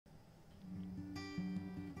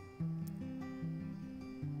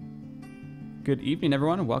Good evening,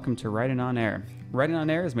 everyone, and welcome to Writing on Air. Writing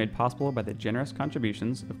on Air is made possible by the generous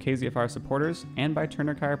contributions of KZFR supporters and by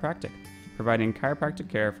Turner Chiropractic, providing chiropractic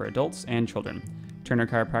care for adults and children. Turner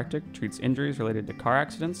Chiropractic treats injuries related to car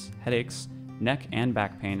accidents, headaches, neck and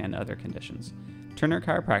back pain, and other conditions. Turner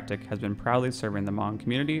Chiropractic has been proudly serving the Hmong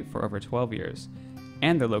community for over 12 years,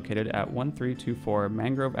 and they're located at 1324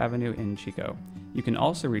 Mangrove Avenue in Chico. You can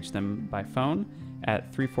also reach them by phone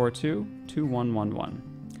at 342-2111.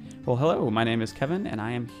 Well, hello, my name is Kevin, and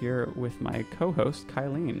I am here with my co-host,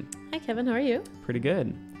 Kylene. Hi, Kevin. How are you? Pretty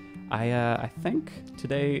good. I think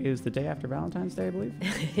today is the day after Valentine's Day, I believe.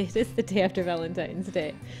 It is the day after Valentine's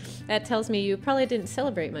Day. That tells me you probably didn't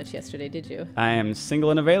celebrate much yesterday, did you? I am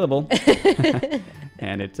single and available,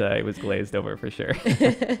 and it was glazed over for sure.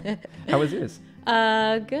 How was yours?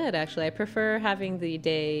 Good, actually. I prefer having the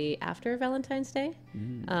day after Valentine's Day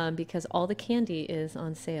because all the candy is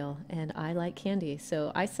on sale, and I like candy.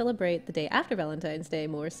 So I celebrate the day after Valentine's Day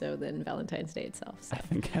more so than Valentine's Day itself. So. I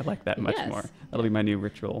think I like that much Yes. more. That'll be my new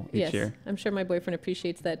ritual each year. I'm sure my boyfriend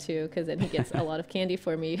appreciates that too, because then he gets a lot of candy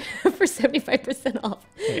for me for 75% off.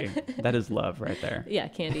 Hey, that is love right there. Yeah,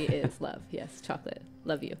 candy is love. Yes, chocolate.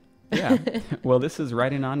 Love you. Yeah. Well, this is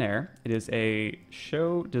Writing on Air. It is a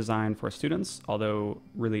show designed for students, although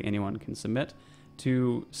really anyone can submit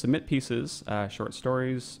pieces, short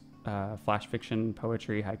stories, flash fiction,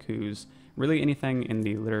 poetry, haikus, really anything in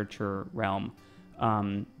the literature realm,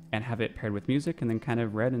 and have it paired with music and then kind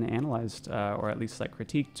of read and analyzed, or at least like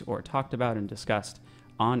critiqued or talked about and discussed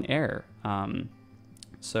on air.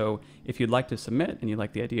 So if you'd like to submit and you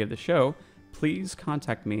like the idea of the show, please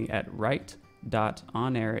contact me at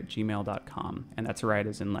write.onair@gmail.com. And that's right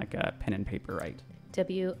as in like a pen and paper write.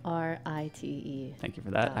 WRITE. Thank you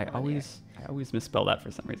for that. I always misspell that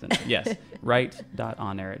for some reason. Yes,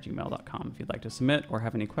 write.onair@gmail.com if you'd like to submit or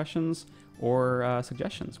have any questions or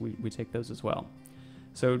suggestions. We take those as well.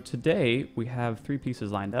 So today we have 3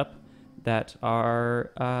 pieces lined up that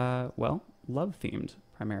are, love themed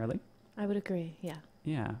primarily. I would agree, yeah.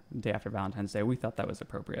 Yeah, day after Valentine's Day. We thought that was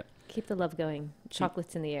appropriate. Keep the love going.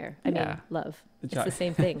 Chocolates in the air. I mean, love. It's Cho- the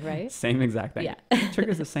same thing, right? Same exact thing. Yeah.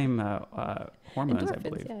 Triggers the same hormones, Endorphins, I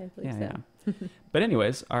believe. yeah, I believe so. Yeah. But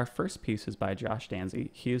anyways, our first piece is by Josh Danzy.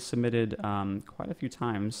 He has submitted quite a few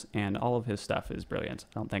times, and all of his stuff is brilliant.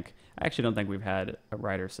 I actually don't think we've had a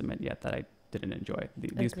writer submit yet that I didn't enjoy.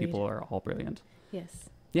 These people are all brilliant. Yes.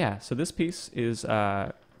 Yeah, so this piece is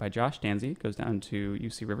by Josh Danzy. It goes down to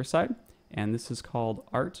UC Riverside. And this is called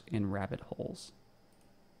Art in Rabbit Holes.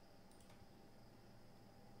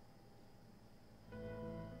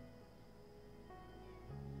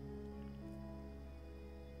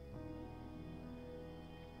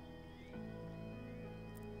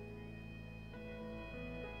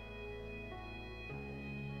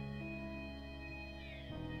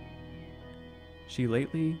 She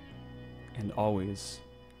lately and always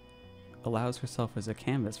allows herself as a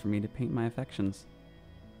canvas for me to paint my affections.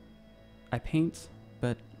 I paint,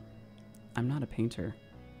 but I'm not a painter.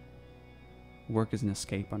 Work is an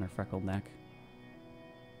escape on her freckled neck.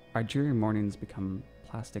 Our dreary mornings become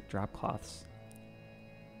plastic drop cloths.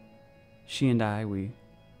 She and I, we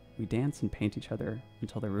dance and paint each other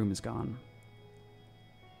until the room is gone.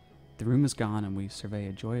 The room is gone and we survey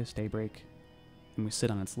a joyous daybreak, and we sit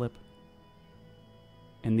on its lip.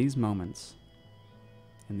 In these moments,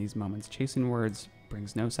 chasing words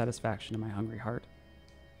brings no satisfaction to my hungry heart.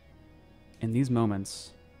 In these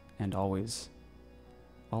moments, and always,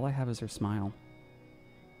 all I have is her smile,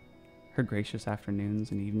 her gracious afternoons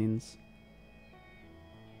and evenings.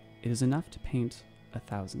 It is enough to paint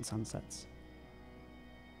 1,000 sunsets.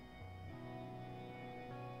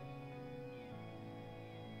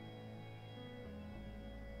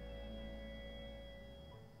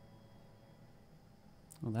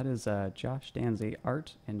 Well, that is Josh Danzy,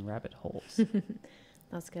 Art in Rabbit Holes.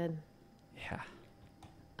 That's good. Yeah.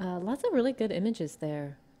 Lots of really good images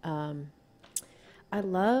there. I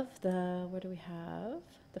love where do we have?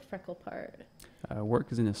 The freckle part.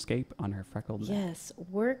 Work is an escape on her freckled neck. Yes,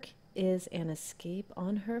 work is an escape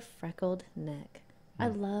on her freckled neck. I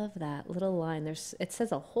love that little line. It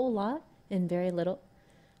says a whole lot in very little.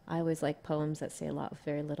 I always like poems that say a lot with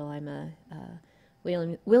very little. I'm a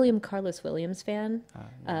William Carlos Williams fan.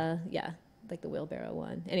 Like the wheelbarrow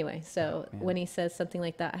one. Anyway, so when he says something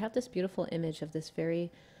like that, I have this beautiful image of this very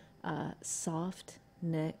soft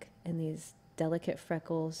neck and these delicate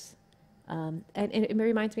freckles. And it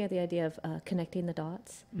reminds me of the idea of connecting the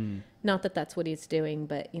dots. Not that that's what he's doing,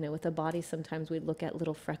 but with the body, sometimes we look at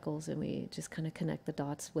little freckles and we just kind of connect the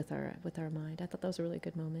dots with our mind. I thought that was a really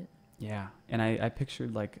good moment. Yeah, and I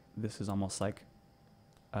pictured like this is almost like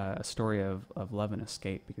a story of love and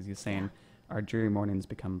escape, because he's saying, our dreary mornings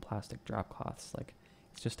become plastic drop cloths. Like,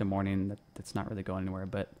 it's just a morning that's not really going anywhere,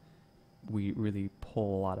 but we really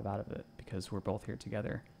pull a lot out of it because we're both here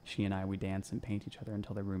together. She and I, we dance and paint each other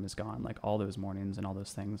until the room is gone. Like, all those mornings and all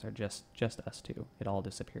those things are just us two. It all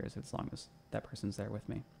disappears as long as that person's there with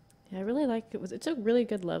me. Yeah, I really like it. It's a really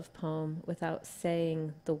good love poem without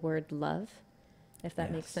saying the word love, if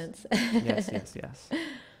that makes sense. Yes.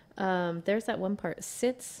 There's that one part,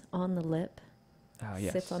 sits on the lip. Oh,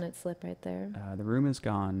 yes. Sits on its lip right there. The room is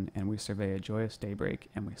gone, and we survey a joyous daybreak,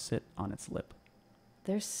 and we sit on its lip.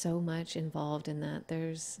 There's so much involved in that.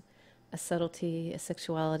 There's a subtlety, a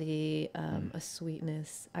sexuality, a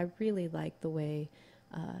sweetness. I really like the way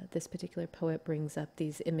this particular poet brings up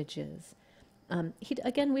these images.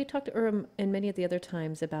 We talked in many of the other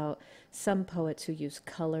times about some poets who use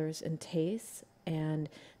colors and tastes, and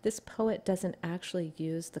this poet doesn't actually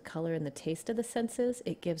use the color and the taste of the senses.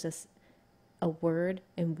 It gives us a word,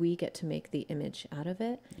 and we get to make the image out of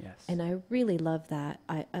it. Yes. And I really love that.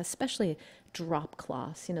 Especially drop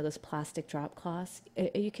cloths, those plastic drop cloths.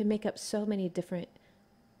 You can make up so many different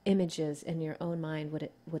images in your own mind,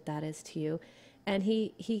 what that is to you. And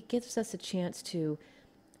he gives us a chance to,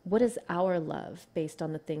 what is our love based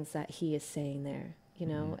on the things that he is saying there,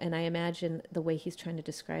 And I imagine the way he's trying to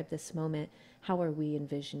describe this moment, how are we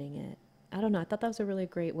envisioning it? I don't know. I thought that was a really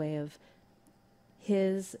great way of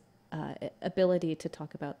his ability to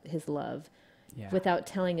talk about his love without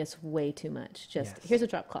telling us way too much. Just, here's a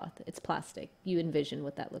drop cloth. It's plastic. You envision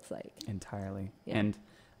what that looks like. Entirely. Yeah. And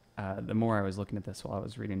the more I was looking at this while I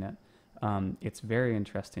was reading it, it's very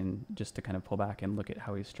interesting just to kind of pull back and look at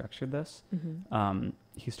how he structured this. Mm-hmm.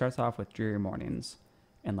 He starts off with dreary mornings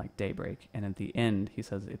and like daybreak, and at the end he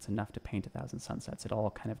says it's enough to paint 1,000 sunsets. It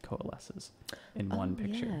all kind of coalesces in one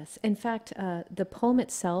picture. Yes. In fact, the poem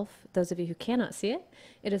itself, those of you who cannot see it,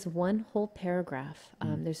 it is one whole paragraph.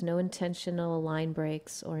 There's no intentional line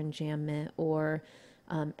breaks or enjambment or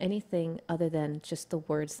anything other than just the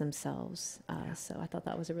words themselves. So I thought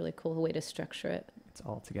that was a really cool way to structure it. It's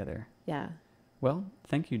all together. Yeah. Well,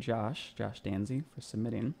 thank you, Josh Danzy, for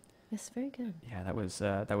submitting. Yes, very good. Yeah, that was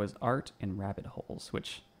Art in Rabbit Holes,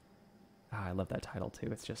 which I love that title too.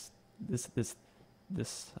 It's just this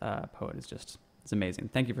poet is just, it's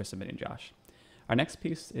amazing. Thank you for submitting, Josh. Our next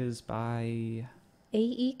piece is by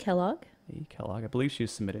A.E. Kellogg. A.E. Kellogg. I believe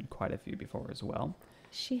she's submitted quite a few before as well.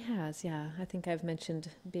 She has, yeah. I think I've mentioned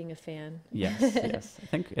being a fan. Yes. I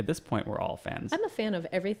think at this point we're all fans. I'm a fan of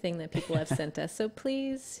everything that people have sent us. So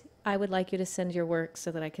please, I would like you to send your work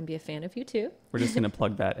so that I can be a fan of you too. We're just going to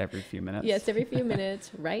plug that every few minutes. Yes, every few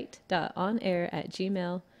minutes.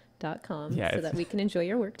 write.onair@gmail.com so that we can enjoy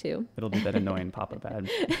your work too. It'll be that annoying pop-up ad.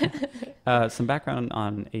 Some background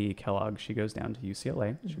on A.E. Kellogg. She goes down to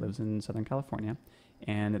UCLA. She lives in Southern California.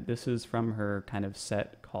 And this is from her kind of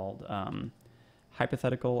set called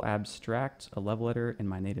Hypothetical Abstract, a Love Letter in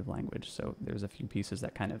My Native Language. So there's a few pieces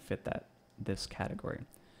that kind of fit this category.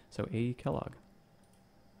 So A.E. Kellogg.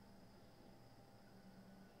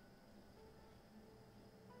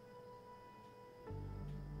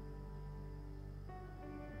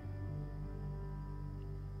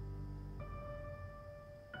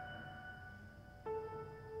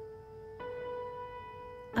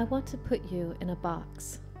 I want to put you in a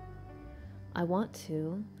box. I want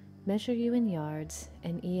to measure you in yards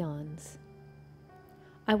and eons.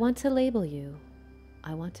 I want to label you.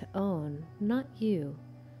 I want to own not you,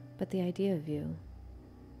 but the idea of you.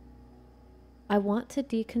 I want to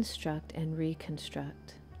deconstruct and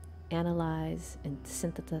reconstruct, analyze and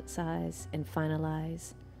synthesize and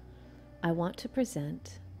finalize. I want to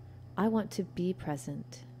present. I want to be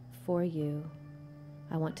present for you.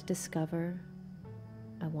 I want to discover.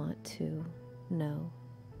 I want to know.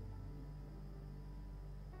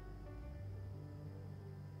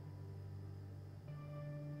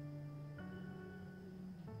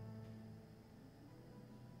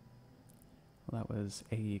 Well, that was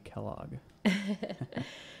A.E. Kellogg.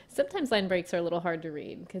 Sometimes line breaks are a little hard to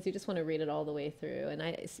read because you just want to read it all the way through. And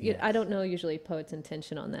I don't know usually poet's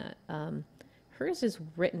intention on that. Hers is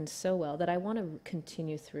written so well that I want to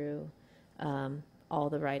continue through all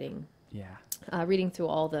the writing. Yeah. Reading through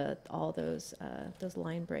all those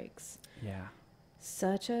line breaks. Yeah.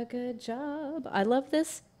 Such a good job. I love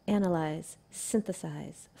this. Analyze,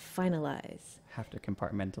 synthesize, finalize. Have to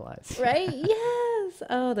compartmentalize. Right? Yes.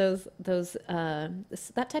 Oh, those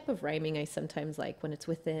that type of rhyming I sometimes like when it's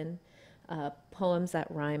within poems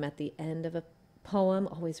that rhyme at the end of a poem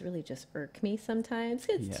always really just irk me sometimes.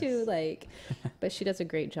 It's too but she does a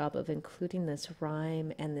great job of including this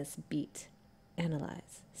rhyme and this beat.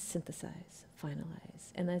 Analyze, synthesize,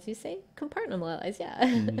 finalize. And as you say, compartmentalize.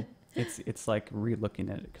 Yeah. It's like re-looking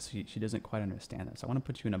at it because she doesn't quite understand this. I want to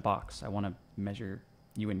put you in a box. I want to measure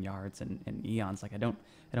you in yards and eons. Like I don't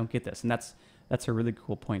get this. And that's a really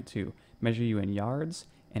cool point too. Measure you in yards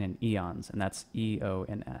and in eons, and that's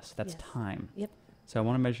EONS. That's Yes. time. Yep. So I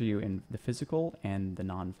want to measure you in the physical and the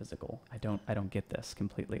non-physical. I don't get this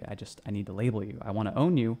completely. I need to label you. I want to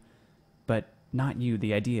own you, but not you,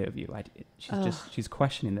 the idea of you. She's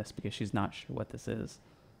questioning this because she's not sure what this is.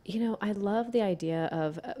 I love the idea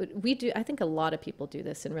of, I think a lot of people do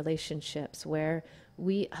this in relationships where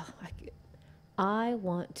I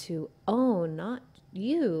want to own not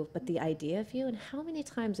you, but the idea of you. And how many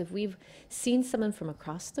times have we seen someone from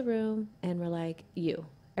across the room and we're like, you,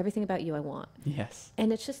 everything about you I want. Yes.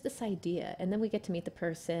 And it's just this idea. And then we get to meet the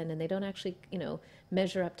person and they don't actually,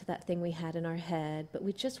 measure up to that thing we had in our head, but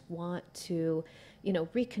we just want to,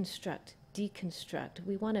 reconstruct, deconstruct.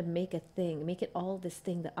 We want to make a thing, make it all this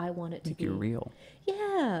thing that I want it to be. Make it real.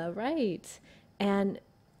 Yeah, right. And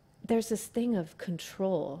there's this thing of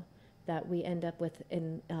control that we end up with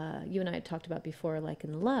in, you and I had talked about before, like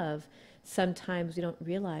in love, sometimes we don't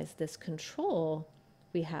realize this control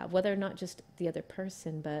we have, whether or not just the other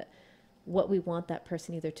person, but what we want that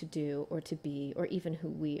person either to do or to be, or even who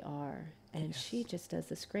we are. And Yes. she just does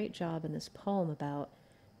this great job in this poem about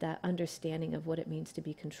that understanding of what it means to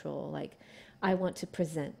be control. Like, I want to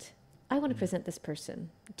present this person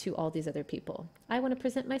to all these other people. I want to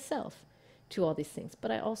present myself to all these things,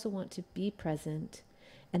 but I also want to be present.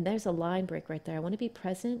 And there's a line break right there. I want to be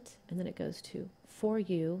present. And then it goes to, for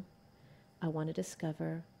you, I want to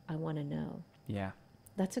discover, I want to know. Yeah.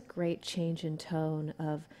 That's a great change in tone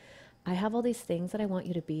of, I have all these things that I want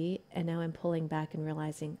you to be, and now I'm pulling back and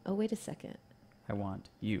realizing, oh, wait a second. I want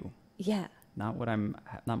you. Yeah. Not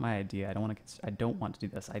my idea. I don't want to do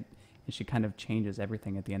this. And she kind of changes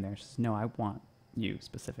everything at the end there. She says, no, I want you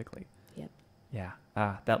specifically. Yep. Yeah.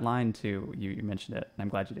 That line too, you mentioned it, and I'm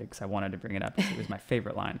glad you did because I wanted to bring it up because it was my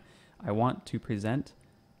favorite line. I want to present.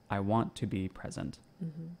 I want to be present.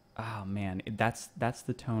 Mm-hmm. Oh man, that's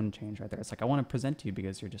the tone change right there. It's like, I want to present to you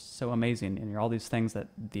because you're just so amazing and you're all these things that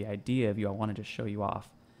the idea of you, I want to just show you off,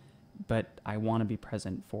 but I want to be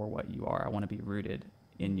present for what you are. I want to be rooted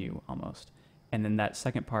in you almost. And then that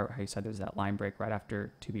second part, how you said there's that line break right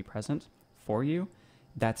after to be present for you,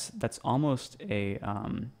 that's almost a,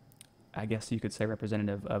 I guess you could say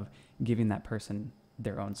representative of giving that person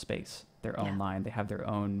their own space, their own line. They have their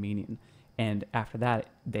own meaning. And after that,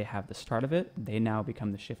 they have the start of it. They now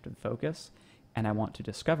become the shift of focus. And I want to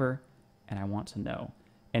discover, and I want to know.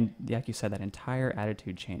 And like you said, that entire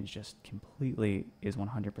attitude change just completely is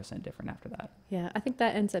 100% different after that. Yeah, I think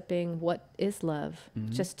that ends up being what is love,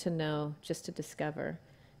 Mm-hmm. just to know, just to discover,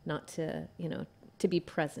 not to, to be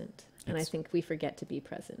present. And I think we forget to be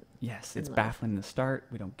present. Yes, in it's love. baffling in the start.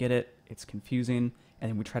 We don't get it. It's confusing. And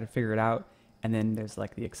then we try to figure it out. And then there's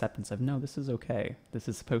like the acceptance of, no, this is okay. This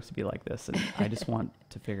is supposed to be like this. And I just want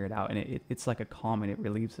to figure it out. And it's like a calm, and it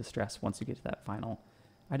relieves the stress once you get to that final,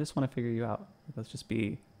 I just want to figure you out. Let's just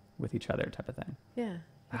be with each other type of thing. Yeah,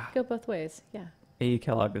 it could go both ways. Yeah. A.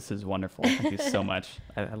 Kellogg, this is wonderful. Thank you so much.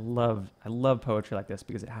 I love poetry like this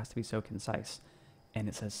because it has to be so concise. And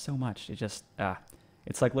it says so much. It just,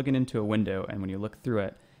 it's like looking into a window, and when you look through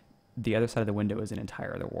it, the other side of the window is an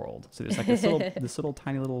entire other world. So there's like this little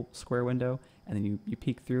tiny little square window, and then you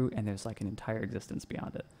peek through, and there's like an entire existence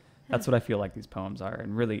beyond it. That's what I feel like these poems are,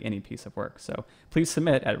 and really any piece of work. So please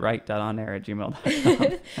submit at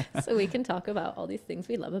write.onair@gmail.com. So we can talk about all these things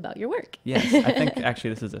we love about your work. Yes, I think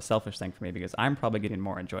actually this is a selfish thing for me because I'm probably getting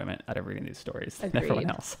more enjoyment out of reading these stories than everyone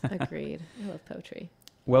else. Agreed. I love poetry.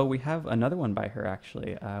 Well, we have another one by her,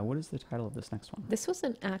 actually. What is the title of this next one? This was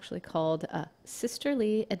actually called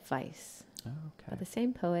Sisterly Advice Okay. by the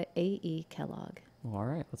same poet, A.E. Kellogg. Well, all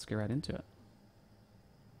right. Let's get right into it.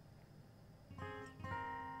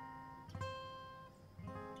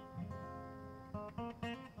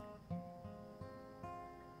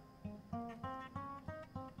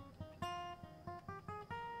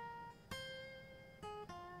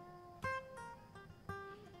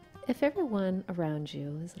 If everyone around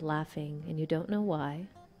you is laughing and you don't know why,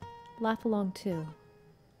 laugh along too.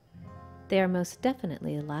 They are most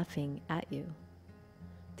definitely laughing at you.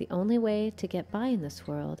 The only way to get by in this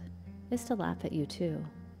world is to laugh at you too.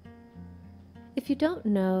 If you don't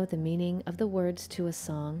know the meaning of the words to a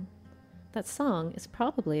song, that song is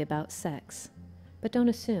probably about sex. But don't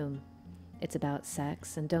assume it's about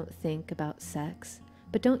sex, and don't think about sex,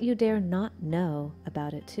 but don't you dare not know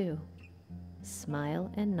about it too.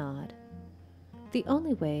 Smile and nod. The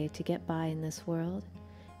only way to get by in this world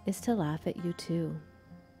is to laugh at you too.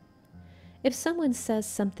 If someone says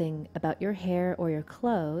something about your hair or your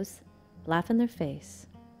clothes, laugh in their face.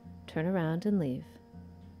 turn around and leave.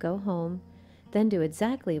 Go home, then do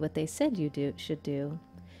exactly what they said you should do,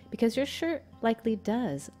 because your shirt likely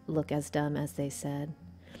does look as dumb as they said,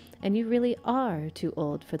 and you really are too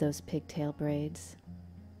old for those pigtail braids.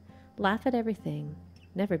 Laugh at everything,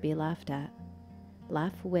 never be laughed at.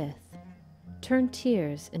 Laugh with. Turn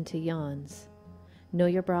tears into yawns. Know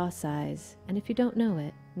your bra size, and if you don't know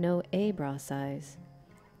it, know a bra size.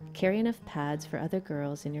 Carry enough pads for other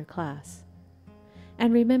girls in your class.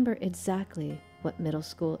 And remember exactly what middle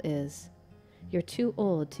school is. You're too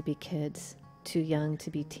old to be kids, too young to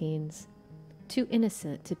be teens, too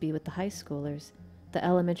innocent to be with the high schoolers, the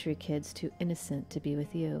elementary kids too innocent to be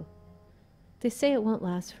with you. They say it won't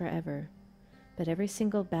last forever, but every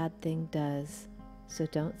single bad thing does, so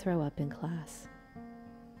don't throw up in class.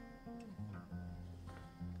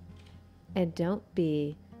 And don't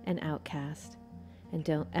be an outcast, and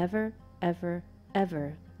don't ever, ever,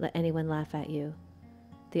 ever let anyone laugh at you.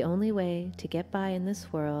 The only way to get by in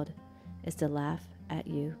this world is to laugh at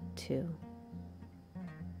you too.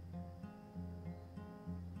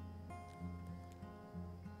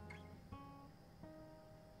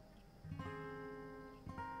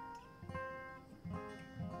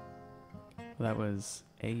 That was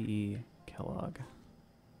A.E. Kellogg.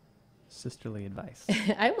 Sisterly advice.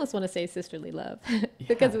 I almost want to say sisterly love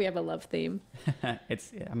because we have a love theme. I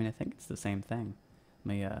think it's the same thing.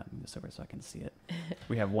 Let me move this over so I can see it.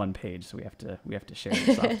 We have one page, so we have to share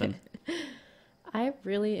this often. I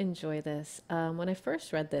really enjoy this. When I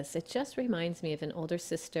first read this, it just reminds me of an older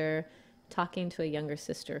sister talking to a younger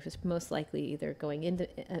sister who's most likely either going into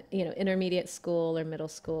intermediate school or middle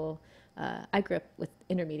school. I grew up with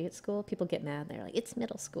intermediate school. People get mad. They're like, it's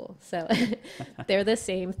middle school. So they're the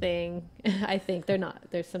same thing. I think they're not.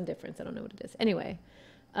 There's some difference. I don't know what it is. Anyway,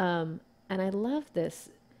 and I love this.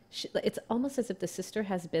 It's almost as if the sister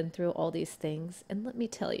has been through all these things. And let me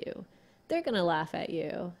tell you, they're going to laugh at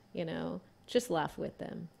you, just laugh with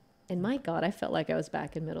them. And my God, I felt like I was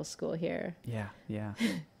back in middle school here. Yeah.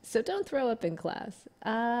 So don't throw up in class.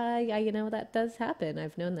 That does happen.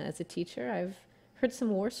 I've known that as a teacher. I've heard some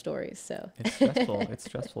war stories. So it's stressful. It's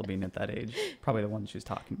stressful being at that age. Probably the one she's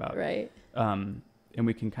talking about. Right. And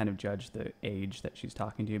we can kind of judge the age that she's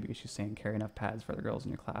talking to because she's saying carry enough pads for the girls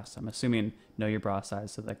in your class. I'm assuming know your bra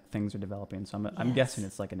size so that things are developing. So I'm guessing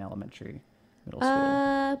it's like an elementary, middle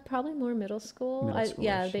school. Probably more middle school.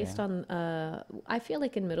 Based on. I feel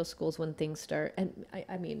like in middle schools when things start, and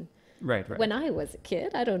I mean. Right. When I was a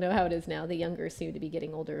kid, I don't know how it is now. The younger seem to be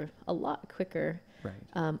getting older a lot quicker.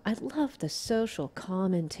 Right. I love the social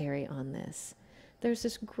commentary on this. There's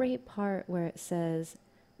this great part where it says,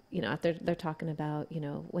 they're talking about,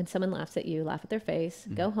 when someone laughs at you, laugh at their face,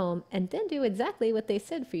 go home, and then do exactly what they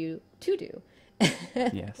said for you to do.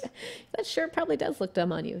 Yes. That shirt probably does look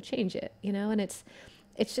dumb on you. Change it, and it's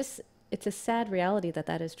a sad reality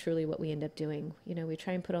that is truly what we end up doing. We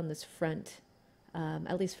try and put on this front.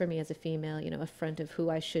 At least for me as a female, a front of who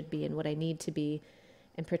I should be and what I need to be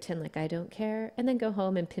and pretend like I don't care and then go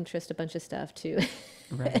home and Pinterest a bunch of stuff to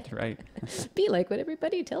right. be like what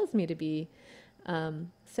everybody tells me to be.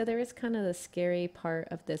 So there is kind of the scary part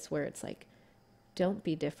of this where it's like, don't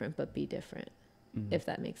be different, but be different, if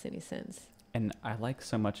that makes any sense. And I like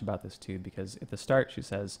so much about this too, because at the start she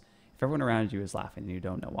says, if everyone around you is laughing and you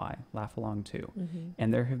don't know why, laugh along too.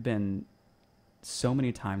 And there have been so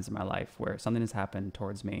many times in my life where something has happened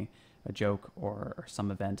towards me, a joke or some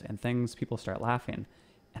event, and people start laughing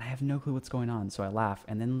and I have no clue what's going on. So I laugh,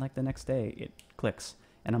 and then like the next day it clicks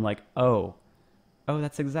and I'm like, oh,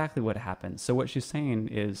 that's exactly what happened. So what she's saying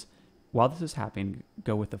is, while this is happening,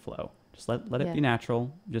 go with the flow. Just let it be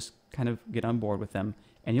natural. Just kind of get on board with them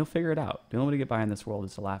and you'll figure it out. The only way to get by in this world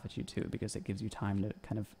is to laugh at you too, because it gives you time to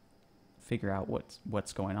kind of figure out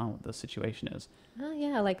what's going on, what the situation is. Oh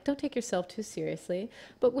yeah, like don't take yourself too seriously.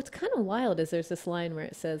 But what's kind of wild is there's this line where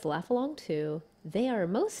it says, laugh along too. They are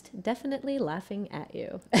most definitely laughing at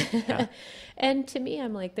you. Yeah. And to me,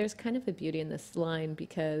 I'm like, there's kind of a beauty in this line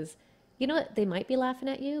because you know what? They might be laughing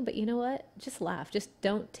at you, but you know what? Just laugh. Just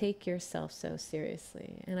don't take yourself so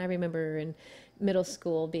seriously. And I remember in middle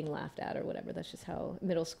school being laughed at or whatever. That's just how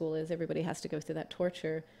middle school is. Everybody has to go through that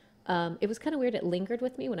torture. It was kind of weird. It lingered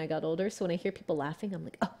with me when I got older. So when I hear people laughing, I'm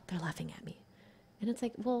like, oh, they're laughing at me. And it's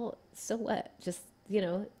like, well, so what? Just,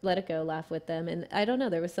 let it go, laugh with them. And I don't know,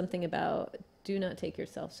 there was something about do not take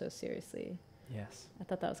yourself so seriously. Yes. I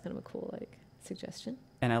thought that was kind of a cool, suggestion.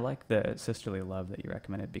 And I like the sisterly love that you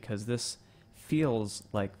recommended, because this feels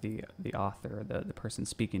like the author, the person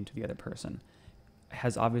speaking to the other person,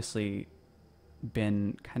 has obviously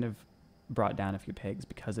been kind of brought down a few pegs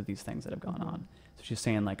because of these things that have gone on. So she's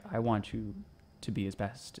saying, like, I want you to be as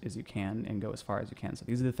best as you can and go as far as you can. So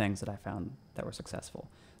these are the things that I found that were successful.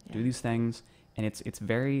 Yeah. Do these things, and it's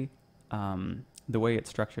very, the way it's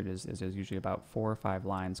structured is usually about 4 or 5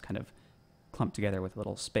 lines kind of clumped together with a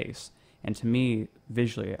little space. And to me,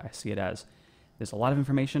 visually, I see it as there's a lot of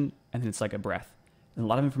information, and then it's like a breath. And a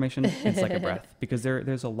lot of information, and it's like a breath. Because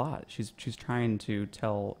there's a lot. She's trying to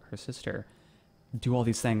tell her sister, do all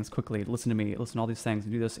these things quickly, listen to me, listen to all these things,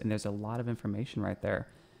 and do this. And there's a lot of information right there.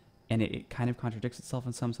 And it kind of contradicts itself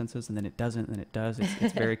in some senses, and then it doesn't, and then it does.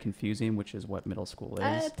 It's very confusing, which is what middle school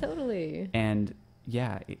is. Totally. And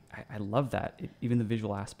yeah, I love that. Even the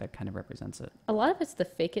visual aspect kind of represents it. A lot of it's the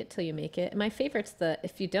fake it till you make it. My favorite's the,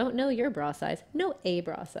 if you don't know your bra size, know a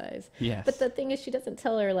bra size. Yes. But the thing is, she doesn't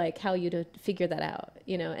tell her like how you to figure that out,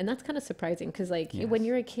 you know, and that's kind of surprising because like when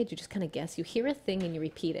you're a kid, you just kind of guess. You hear a thing and you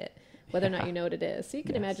repeat it, whether or not you know what it is. So you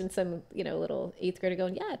can imagine some, you know, little 8th grader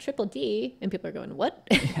going, yeah, triple D. And people are going, what?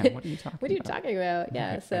 Yeah, what are you talking about? What are you talking about?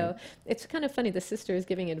 Yeah. Right, So right. it's kind of funny. The sister is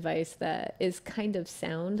giving advice that is kind of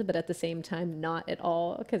sound, but at the same time, not at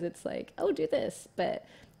all. Because it's like, oh, do this. But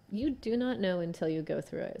you do not know until you go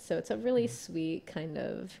through it. So it's a really sweet kind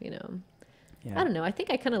of, you know, I don't know. I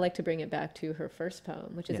think I kind of like to bring it back to her first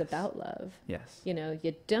poem, which is about love. Yes. You know,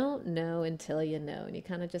 you don't know until you know, and you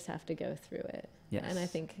kind of just have to go through it. Yes. And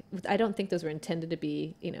I don't think those were intended to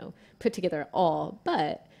be, you know, put together at all,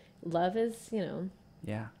 but love is, you know.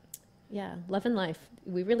 Yeah. Love and life.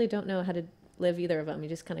 We really don't know how to live either of them. You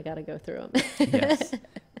just kind of got to go through them. Yes.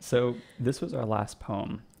 So this was our last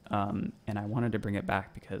poem. And I wanted to bring it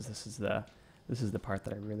back because this is the part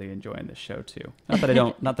that I really enjoy in this show too.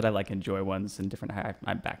 Not that I like enjoy ones in different,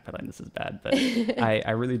 I'm backpedaling, this is bad, but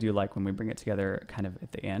I really do like when we bring it together kind of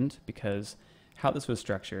at the end, because how this was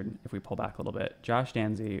structured, if we pull back a little bit, Josh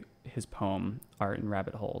Danzy, his poem, Art in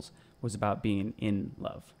Rabbit Holes, was about being in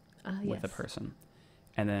love with a person.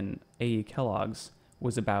 And then A.E. Kellogg's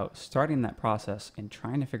was about starting that process and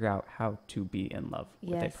trying to figure out how to be in love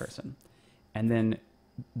with a person. And then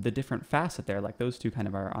the different facet there, like those two kind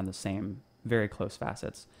of are on the same, very close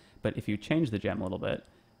facets. But if you change the gem a little bit,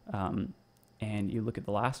 and you look at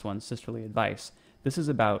the last one, Sisterly Advice, this is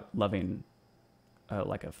about loving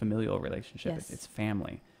like a familial relationship. It's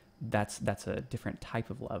family. That's a different type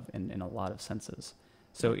of love in a lot of senses.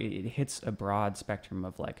 So it hits a broad spectrum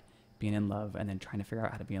of like being in love and then trying to figure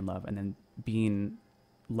out how to be in love and then being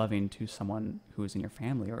loving to someone who is in your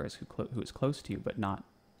family or who is close to you, but not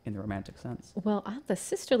in the romantic sense. Well, the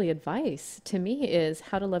sisterly advice to me is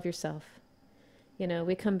how to love yourself. You know,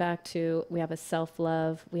 we come back to, we have a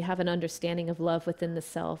self-love, we have an understanding of love within the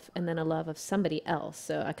self, and then a love of somebody else.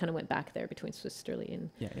 So I kind of went back there between sisterly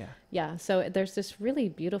and yeah. So there's this really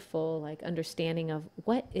beautiful like understanding of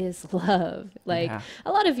what is love. Like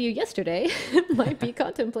a lot of you yesterday might be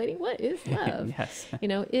contemplating, what is love? Yes. You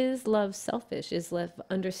know, is love selfish? Is love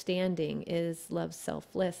understanding? Is love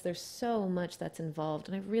selfless? There's so much that's involved,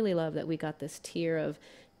 and I really love that we got this tier of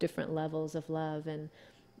different levels of love. And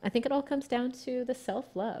I think it all comes down to the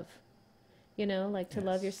self-love, you know, like to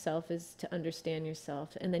love yourself is to understand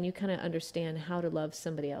yourself. And then you kind of understand how to love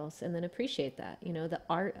somebody else and then appreciate that, you know, the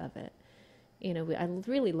art of it. You know, I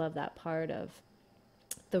really love that part of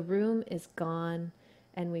the room is gone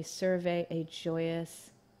and we survey a joyous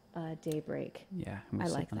daybreak. Yeah. I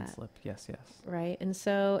like that. Yes. Right. And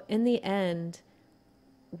so in the end,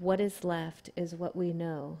 what is left is what we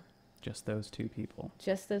know. Just those two people.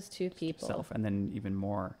 Self, and then even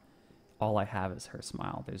more, all I have is her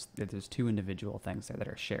smile. There's two individual things there that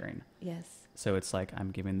are sharing. Yes. So it's like I'm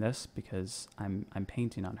giving this because I'm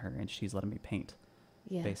painting on her and she's letting me paint.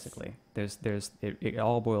 Yes. Basically, it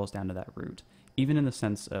all boils down to that root. Even in the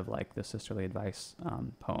sense of like the Sisterly Advice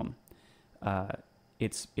poem,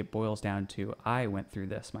 it boils down to I went through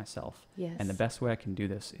this myself. Yes. And the best way I can do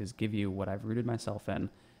this is give you what I've rooted myself in,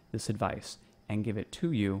 this advice, and give it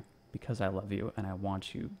to you. Because I love you and I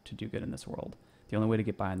want you to do good in this world. The only way to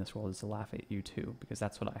get by in this world is to laugh at you too, because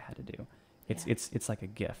that's what I had to do. It's like a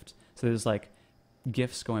gift. So there's like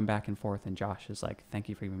gifts going back and forth, and Josh is like, "Thank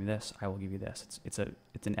you for giving me this. I will give you this." It's an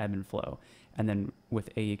ebb and flow. And then with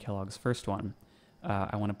A.E. Kellogg's first one,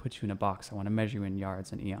 I want to put you in a box. I want to measure you in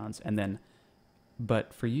yards and eons. And then,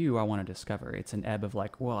 but for you, I want to discover. It's an ebb of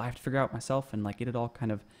like, well, I have to figure out myself and like get it all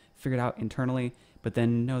kind of figured out internally. But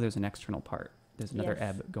then no, there's an external part. There's another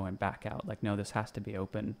ebb going back out. Like, no, this has to be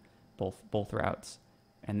open, both routes.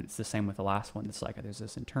 And it's the same with the last one. It's like there's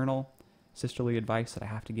this internal sisterly advice that I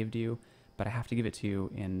have to give to you, but I have to give it to you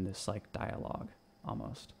in this like dialogue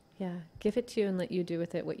almost. Yeah, give it to you and let you do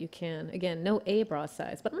with it what you can. Again, no a bra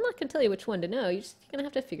size, but I'm not going to tell you which one to know. You're going to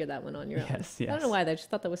have to figure that one on your own. Yes. I don't know why. I just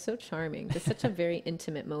thought that was so charming. Just such a very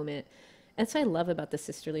intimate moment. That's what I love about the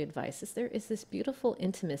sisterly advice is there is this beautiful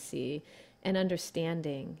intimacy and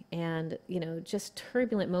understanding and, just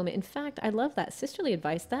turbulent moment. In fact, I love that sisterly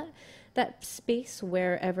advice, that space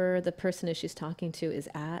wherever the person is she's talking to is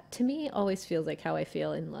at, to me always feels like how I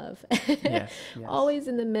feel in love. Yes. Always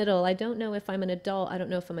in the middle. I don't know if I'm an adult. I don't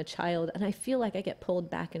know if I'm a child. And I feel like I get pulled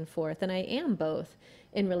back and forth. And I am both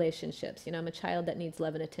in relationships. I'm a child that needs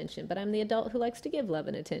love and attention, but I'm the adult who likes to give love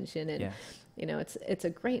and attention. And, Yes. it's a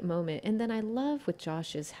great moment. And then I love with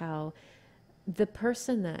Josh is how the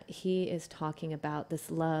person that he is talking about,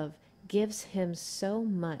 this love, gives him so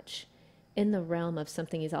much in the realm of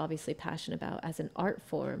something he's obviously passionate about as an art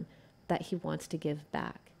form that he wants to give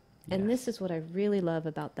back. And this is what I really love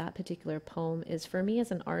about that particular poem is for me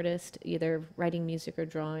as an artist, either writing music or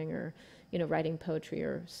drawing or, writing poetry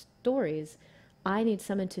or stories, I need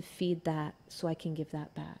someone to feed that so I can give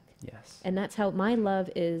that back. Yes. And that's how my love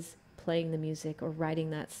is playing the music or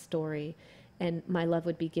writing that story. And my love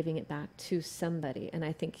would be giving it back to somebody. And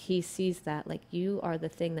I think he sees that, like, you are the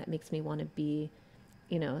thing that makes me want to be,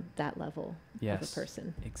 that level of a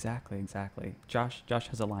person. Exactly. Josh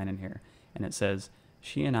has a line in here, and it says,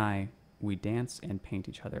 "She and I, we dance and paint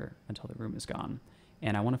each other until the room is gone."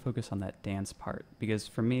 And I want to focus on that dance part, because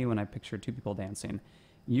for me, when I picture two people dancing,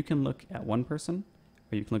 you can look at one person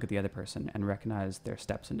or you can look at the other person and recognize their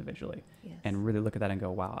steps individually. Yes. And really look at that and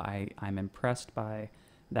go, wow, I'm impressed by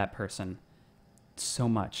that person so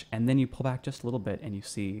much. And then you pull back just a little bit and you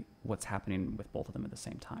see what's happening with both of them at the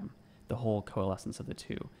same time. The whole coalescence of the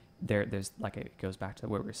two. There's like, it goes back to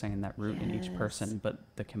what we were saying, that root in each person, but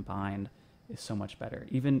the combined is so much better.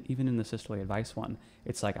 Even in the sisterly advice one,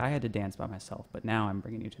 it's like I had to dance by myself, but now I'm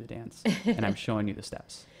bringing you to the dance and I'm showing you the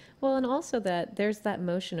steps. Well, and also that there's that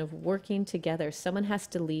motion of working together. Someone has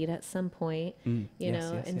to lead at some point,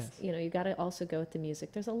 Yes. you got to also go with the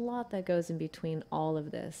music. There's a lot that goes in between all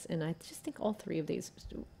of this. And I just think all three of these,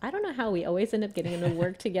 I don't know how we always end up getting them to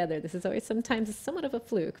work together. This is always sometimes somewhat of a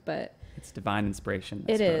fluke, but it's divine inspiration.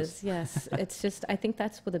 I it suppose. is, yes. It's just, I think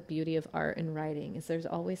that's what the beauty of art and writing is. There's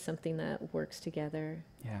always something that works together.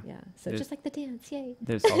 Yeah. So just like the dance, yay.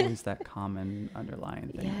 There's always that common underlying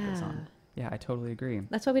thing that goes on. Yeah, I totally agree.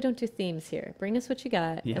 That's why we don't do themes here. Bring us what you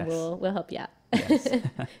got, and we'll help you out. Yes.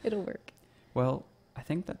 It'll work. Well, I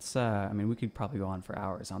think that's, we could probably go on for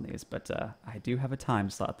hours on these, but I do have a time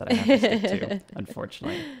slot that I have to stick to,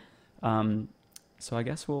 unfortunately. So I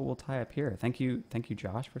guess we'll tie up here. Thank you,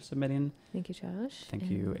 Josh, for submitting. Thank you, Josh. Thank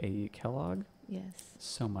you, A. Kellogg. Yes.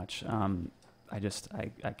 So much.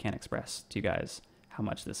 I can't express to you guys how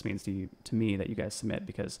much this means to me that you guys submit,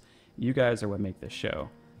 because you guys are what make this show.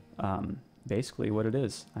 Basically what it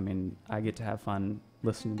is. I mean, I get to have fun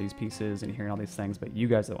listening to these pieces and hearing all these things, but you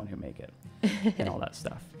guys are the one who make it and all that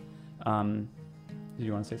stuff. Did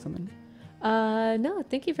you want to say something? No,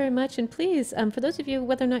 thank you very much. And please, for those of you,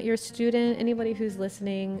 whether or not you're a student, anybody who's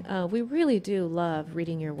listening, we really do love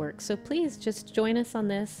reading your work. So please just join us on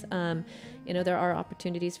this. There are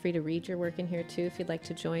opportunities for you to read your work in here too, if you'd like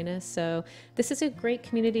to join us. So this is a great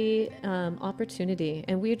community opportunity,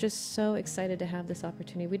 and we're just so excited to have this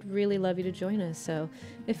opportunity. We'd really love you to join us. So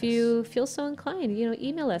if you feel so inclined,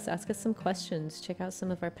 email us, ask us some questions, check out some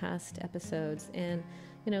of our past episodes, and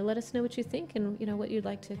let us know what you think and, what you'd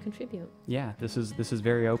like to contribute. Yeah, this is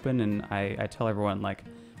very open, and I tell everyone, like,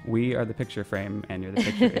 we are the picture frame and you're the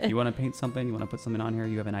picture. If you want to paint something, you want to put something on here,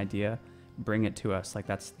 you have an idea, bring it to us. Like,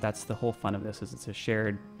 that's the whole fun of this, is it's a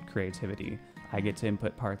shared creativity. I get to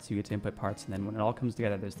input parts, you get to input parts, and then when it all comes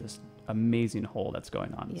together, there's this amazing whole that's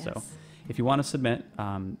going on. Yes. So if you want to submit,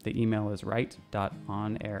 the email is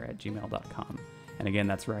write.onair@gmail.com. And again,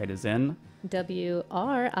 that's right as in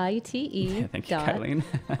WRITE. Thank you, Kylie.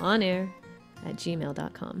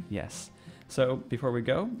 onair@gmail.com. Yes. So before we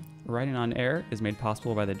go, Writing on Air is made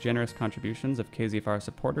possible by the generous contributions of KZFR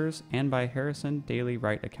supporters and by Harrison Daily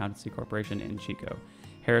Wright Accountancy Corporation in Chico.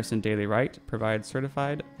 Harrison Daily Wright provides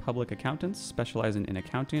certified public accountants specializing in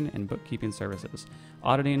accounting and bookkeeping services,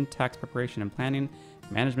 auditing, tax preparation and planning,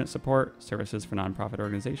 management support, services for nonprofit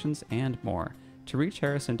organizations, and more. To reach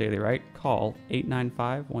Harrison Daily Wright, call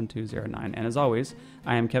 895-1209. And as always,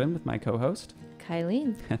 I am Kevin with my co-host,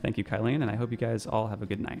 Kylene. Thank you, Kylene, and I hope you guys all have a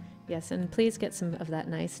good night. Yes, and please get some of that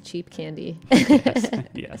nice, cheap candy.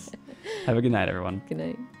 Yes. Have a good night, everyone. Good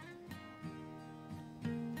night.